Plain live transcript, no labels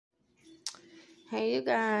Hey you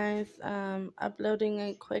guys, uploading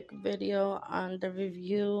a quick video on the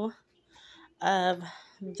review of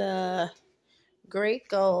the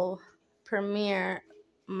Graco Premier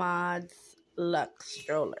Mods Lux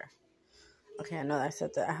Stroller. Okay, I know I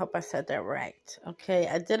said that. I hope I said that right. Okay,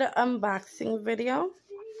 I did an unboxing video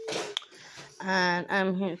and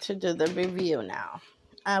I'm here to do the review now.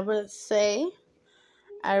 I would say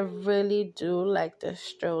I really do like this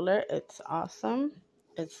stroller. It's awesome.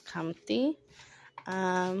 It's comfy.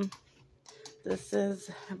 This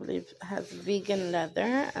is, I believe, has vegan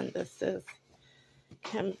leather, and this is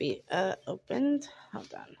can be opened.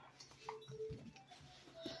 Hold on.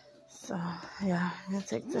 So yeah, I'm gonna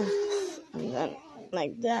take this and then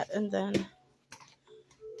like that, and then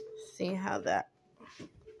see how that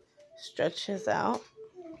stretches out.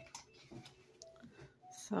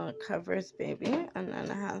 So it covers baby, and then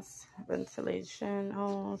it has ventilation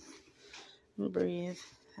holes, breathe,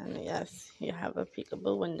 and yes, you have a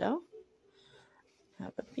peekaboo window.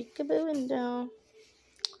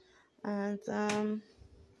 And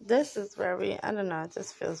this is very, I don't know, it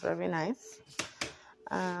just feels very nice.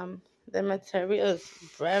 The material is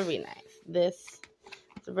very nice. This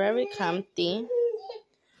is very comfy.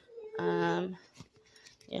 You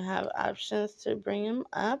have options to bring him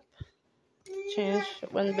up, change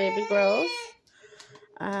when baby grows.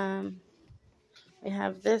 We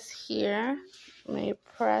have this here. When you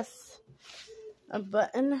press a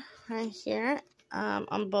button right here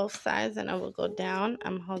on both sides, and it will go down.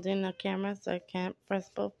 I'm holding the camera so I can't press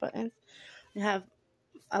both buttons. We have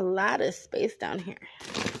a lot of space down here.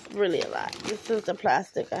 Really a lot. This is the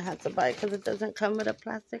plastic I had to buy because it doesn't come with a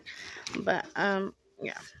plastic. But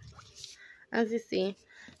yeah, as you see, it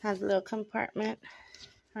has a little compartment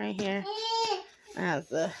right here. It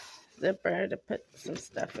has a zipper to put some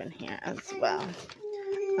stuff in here as well.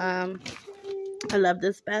 I love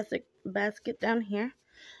this basket down here.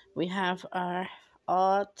 We have our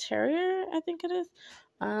all terrier, I think it is,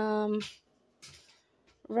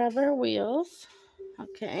 rubber wheels.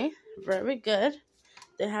 Okay, very good.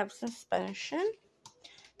 They have suspension.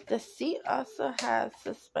 The seat also has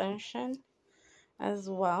suspension as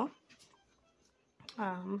well.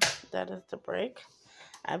 That is the brake.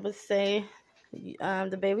 I would say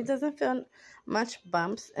the baby doesn't feel much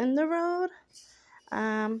bumps in the road.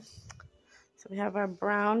 So we have our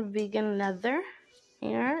brown vegan leather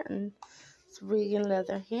here, and it's vegan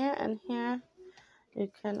leather here, and here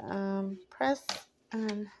you can press,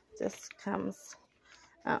 and this comes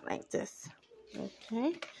out like this.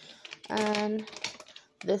 Okay, and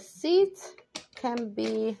the seat can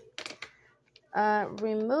be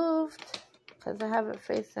removed because I have it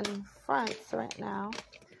facing front right now.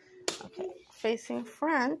 Okay, facing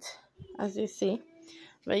front, as you see,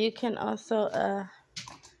 but you can also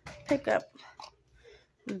pick up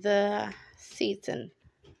the seat and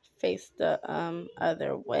face the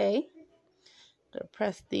other way. So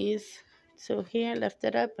press these two here, lift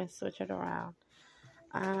it up, and switch it around.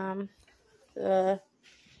 The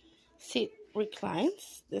seat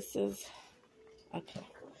reclines. This is okay.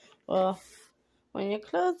 Well, when you're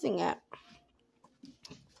closing it,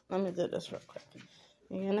 let me do this real quick.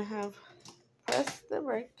 You're gonna have press the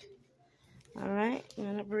brake. All right, you're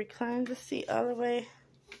gonna recline the seat all the way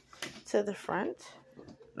to the front,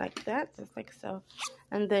 like that, just like so,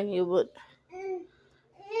 and then you would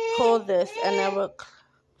pull this, and it will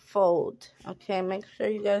fold. Okay, make sure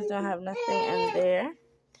you guys don't have nothing in there.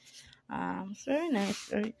 It's very nice,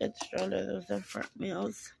 very good stroller. Those are front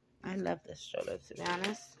wheels. I love this stroller, to be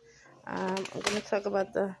honest. I'm going to talk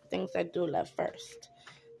about the things I do love first.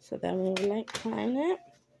 So then we will recline it.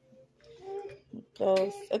 It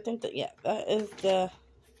goes, I think that, yeah, that is the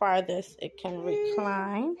farthest it can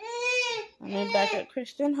recline. Let me back up,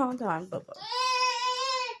 Christian. Hold on, boo-boo.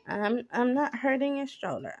 I'm not hurting your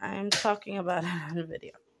stroller. I am talking about it on the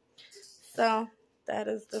video. So that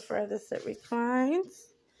is the furthest it reclines.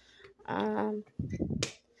 And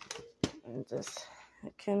just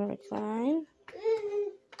it can recline.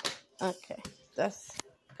 Okay, that's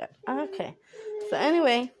good. Okay, so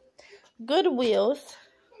anyway, good wheels,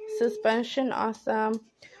 suspension awesome.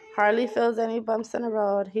 Hardly feels any bumps in the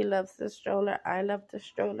road. He loves the stroller. I love the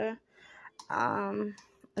stroller.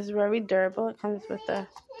 It's very durable. It comes with a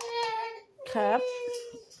cup.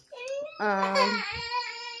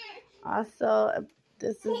 Also,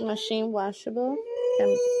 this is machine washable. Can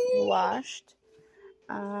be washed.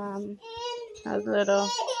 Has a little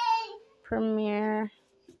Premier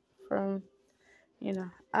from, you know.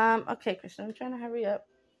 Okay, Christian, I'm trying to hurry up.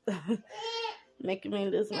 Making me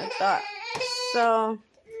lose my thought. So,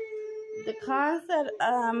 the cons that,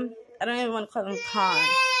 I don't even want to call them cons,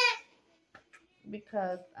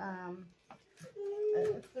 because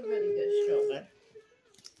It's a really good stroller.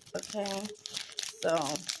 Okay, so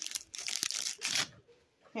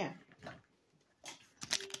here.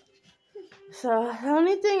 So the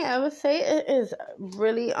only thing I would say, it is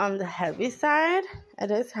really on the heavy side.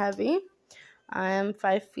 It is heavy. I am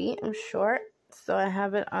 5 feet. I'm short, so I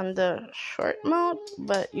have it on the short mode.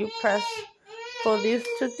 But you pull these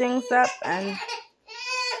two things up, and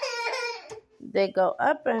they go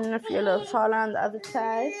up. And if you're a little taller on the other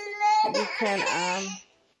side, you can.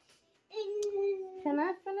 Can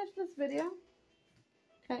I finish this video?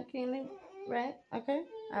 Can you leave? Right? Okay.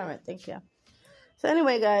 All right. Thank you. So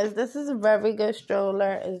anyway, guys, this is a very good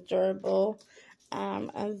stroller. It's durable.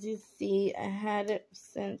 As you see, I had it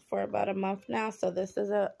for about a month now, so this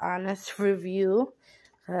is an honest review,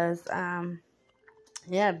 because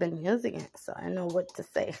yeah, I've been using it, so I know what to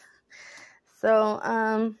say. So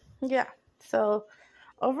yeah, so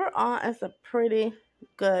overall, it's a pretty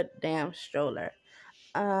good damn stroller.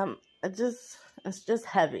 It's just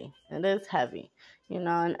heavy. It is heavy, you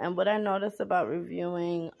know. And what I noticed about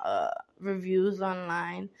reviewing reviews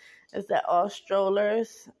online is that all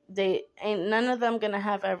strollers, none of them gonna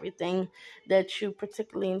have everything that you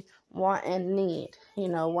particularly want and need. You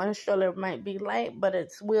know, one stroller might be light, but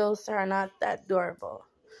its wheels are not that durable.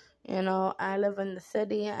 You know, I live in the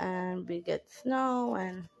city and we get snow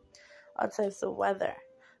and all types of weather,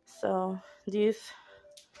 so these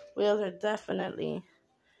wheels are definitely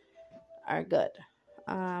good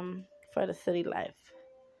for the city life.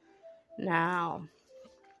 Now,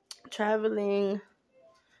 traveling,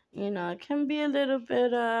 you know, it can be a little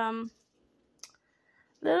bit of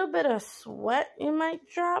sweat you might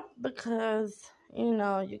drop, because, you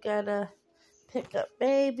know, you gotta pick up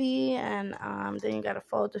baby, and then you gotta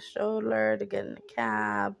fold the stroller to get in the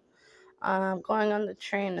cab. Going on the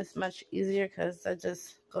train is much easier because I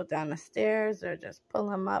just go down the stairs or just pull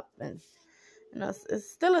them up, and you know, it's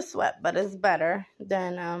still a sweat, but it's better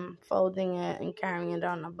than folding it and carrying it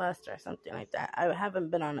on a bus or something like that. I haven't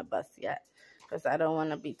been on a bus yet because I don't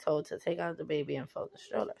want to be told to take out the baby and fold the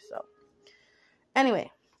stroller. So anyway,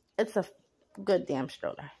 it's a good damn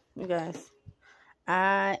stroller, you guys.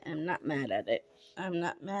 I am not mad at it. I'm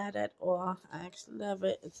not mad at all. I actually love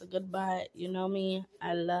it. It's a good buy. You know me.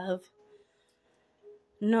 I love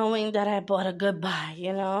knowing that I bought a good buy,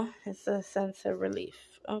 you know. It's a sense of relief.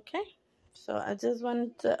 Okay. So I just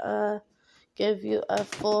wanted to give you a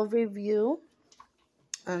full review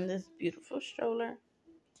on this beautiful stroller.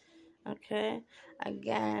 Okay.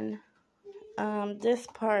 Again, this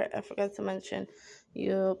part I forgot to mention.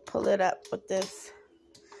 You pull it up with this,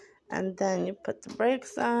 and then you put the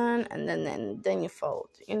brakes on, and then you fold,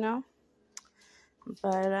 you know.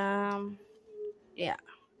 But yeah,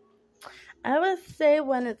 I would say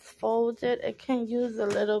when it's folded, it can use a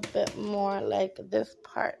little bit more, like this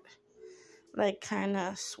part, like kind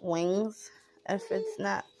of swings if it's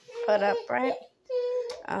not put up right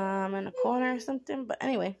in a corner or something. But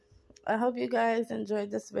anyway, I hope you guys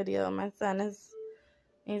enjoyed this video. My son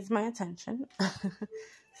needs my attention.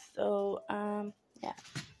 So yeah,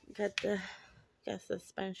 got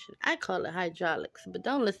suspension. I call it hydraulics, but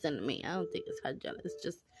don't listen to me. I don't think it's hydraulics. It's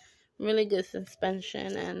just really good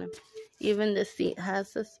suspension, and even the seat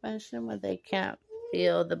has suspension where they can't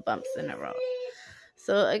feel the bumps in the road.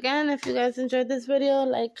 So again, if you guys enjoyed this video,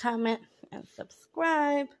 like, comment, and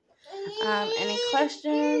subscribe. Any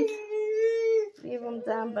questions, leave them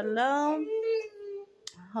down below.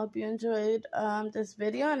 I hope you enjoyed this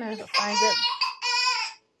video, and I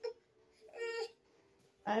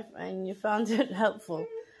find you found it helpful.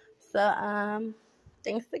 So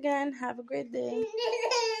thanks again. Have a great day.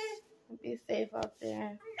 Be safe out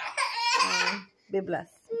there. Be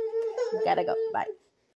blessed. Gotta go. Bye.